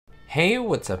Hey,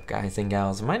 what's up guys and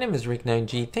gals? My name is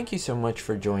Rick9G. Thank you so much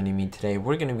for joining me today.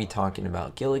 We're going to be talking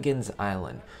about Gilligan's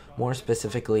Island, more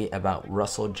specifically about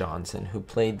Russell Johnson, who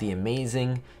played the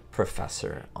amazing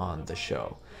professor on the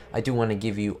show. I do want to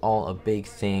give you all a big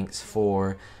thanks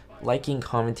for liking,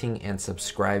 commenting, and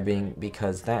subscribing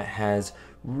because that has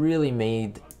really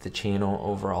made the channel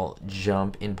overall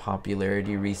jump in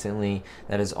popularity recently.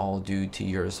 That is all due to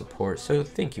your support, so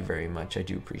thank you very much. I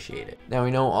do appreciate it. Now, I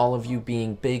know all of you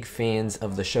being big fans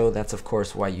of the show, that's of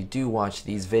course why you do watch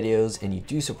these videos and you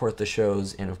do support the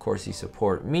shows, and of course you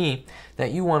support me,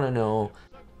 that you want to know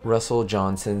Russell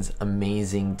Johnson's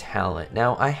amazing talent.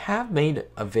 Now, I have made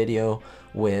a video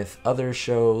with other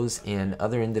shows and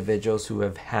other individuals who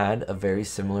have had a very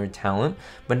similar talent,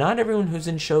 but not everyone who's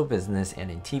in show business and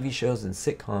in TV shows and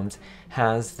sitcoms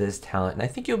has this talent, and I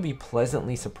think you'll be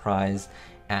pleasantly surprised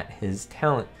at his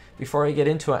talent. Before I get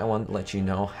into it, I want to let you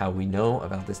know how we know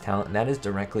about this talent, and that is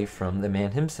directly from the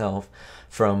man himself,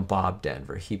 from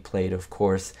Blvd. He played, of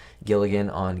course,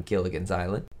 Gilligan on Gilligan's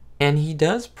Island, and he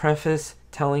does preface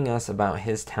telling us about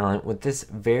his talent with this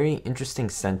very interesting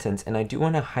sentence, and I do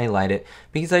want to highlight it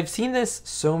because I've seen this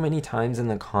so many times in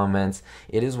the comments.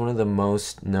 It is one of the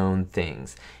most known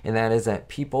things, and that is that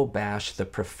people bash the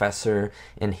professor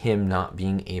and him not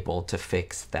being able to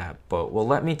fix that boat. Well,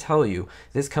 let me tell you,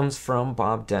 this comes from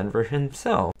Blvd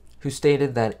himself, who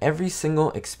stated that every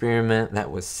single experiment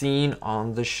that was seen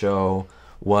on the show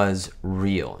was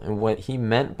real, and what he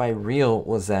meant by real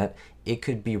was that it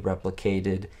could be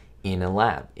replicated in a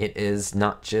lab. It is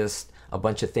not just a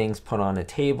bunch of things put on a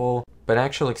table, but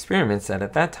actual experiments that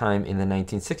at that time in the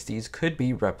 1960s could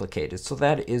be replicated. So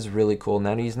that is really cool.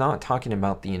 Now, he's not talking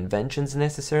about the inventions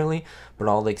necessarily, but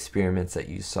all the experiments that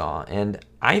you saw. And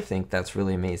I think that's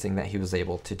really amazing that he was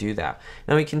able to do that.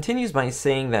 Now, he continues by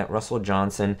saying that Russell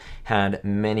Johnson had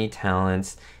many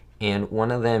talents, and one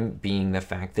of them being the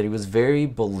fact that he was very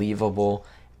believable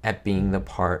at being the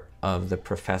part of the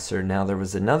professor. Now, there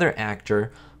was another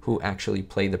actor who actually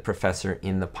played the professor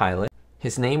in the pilot.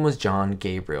 His name was John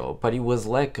Gabriel, but he was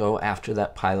let go after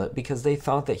that pilot because they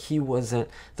thought that he wasn't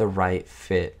the right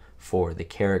fit for the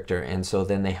character, and so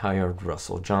then they hired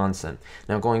Russell Johnson.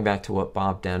 Now, going back to what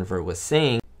Blvd was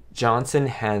saying, Johnson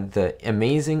had the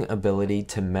amazing ability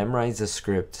to memorize the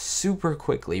script super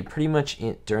quickly, pretty much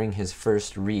during his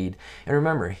first read. And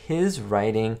remember, his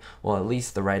writing, well, at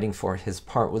least the writing for his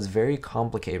part, was very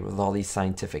complicated with all these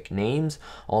scientific names,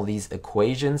 all these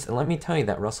equations. And let me tell you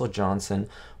that Russell Johnson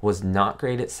was not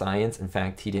great at science. In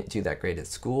fact, he didn't do that great at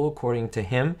school, according to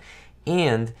him.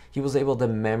 And he was able to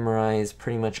memorize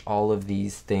pretty much all of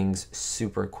these things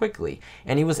super quickly.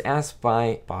 And he was asked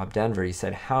by Blvd, he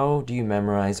said, "How do you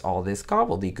memorize all this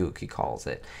gobbledygook," he calls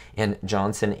it? And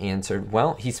Johnson answered,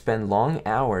 well, he spent long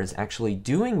hours actually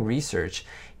doing research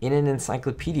in an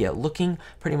encyclopedia, looking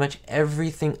pretty much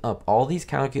everything up, all these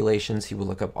calculations. He would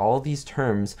look up all these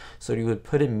terms so he would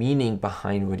put a meaning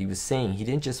behind what he was saying. He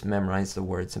didn't just memorize the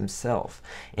words himself,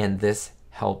 and this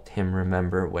helped him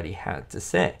remember what he had to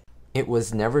say. It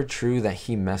was never true that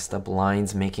he messed up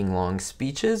lines making long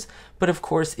speeches, but of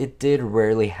course it did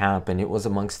rarely happen. It was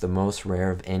amongst the most rare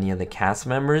of any of the cast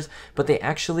members, but they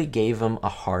actually gave him a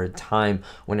hard time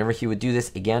whenever he would do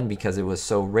this, again, because it was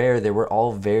so rare. They were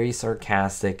all very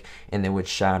sarcastic, and they would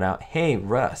shout out, "Hey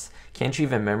Russ, can't you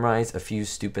even memorize a few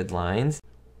stupid lines?"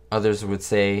 Others would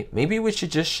say, "Maybe we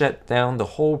should just shut down the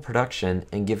whole production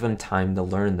and give him time to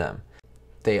learn them."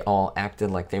 They all acted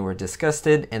like they were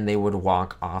disgusted, and they would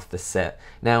walk off the set.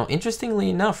 Now, interestingly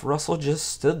enough, Russell just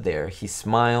stood there. He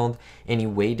smiled, and he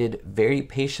waited very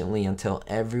patiently until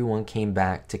everyone came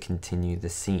back to continue the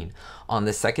scene. On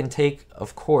the second take,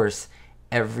 of course,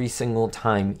 every single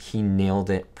time he nailed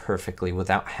it perfectly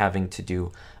without having to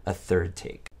do a third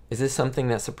take. Is this something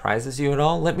that surprises you at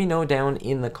all? Let me know down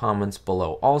in the comments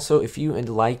below. Also, if you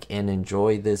like and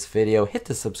enjoy this video, hit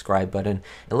the subscribe button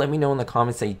and let me know in the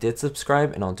comments that you did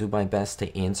subscribe, and I'll do my best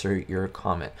to answer your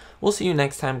comment. We'll see you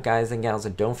next time, guys and gals,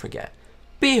 and don't forget,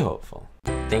 be hopeful.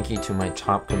 Thank you to my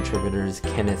top contributors,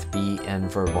 Kenneth B. and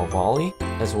Verbal Volley,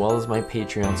 as well as my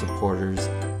Patreon supporters,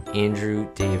 Andrew,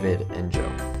 David, and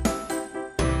Joe.